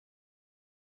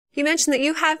You mentioned that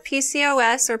you have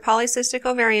PCOS or polycystic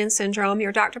ovarian syndrome.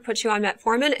 Your doctor put you on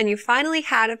metformin and you finally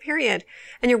had a period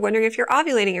and you're wondering if you're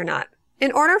ovulating or not.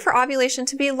 In order for ovulation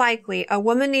to be likely, a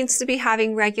woman needs to be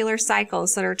having regular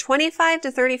cycles that are 25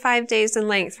 to 35 days in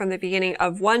length from the beginning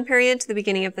of one period to the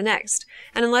beginning of the next.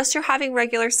 And unless you're having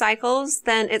regular cycles,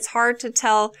 then it's hard to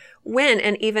tell when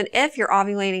and even if you're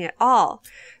ovulating at all.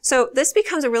 So this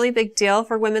becomes a really big deal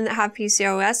for women that have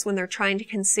PCOS when they're trying to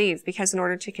conceive, because in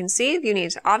order to conceive, you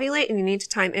need to ovulate and you need to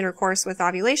time intercourse with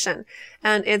ovulation.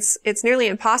 And it's nearly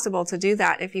impossible to do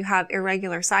that if you have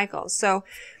irregular cycles. So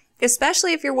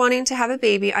especially if you're wanting to have a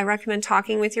baby, I recommend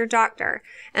talking with your doctor,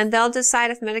 and they'll decide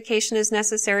if medication is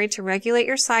necessary to regulate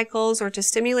your cycles or to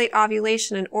stimulate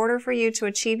ovulation in order for you to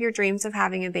achieve your dreams of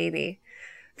having a baby.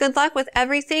 Good luck with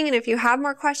everything, and if you have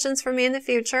more questions for me in the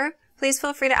future, please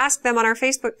feel free to ask them on our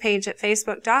Facebook page at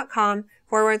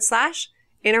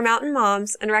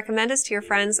facebook.com/InnerMountainMoms and recommend us to your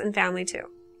friends and family too.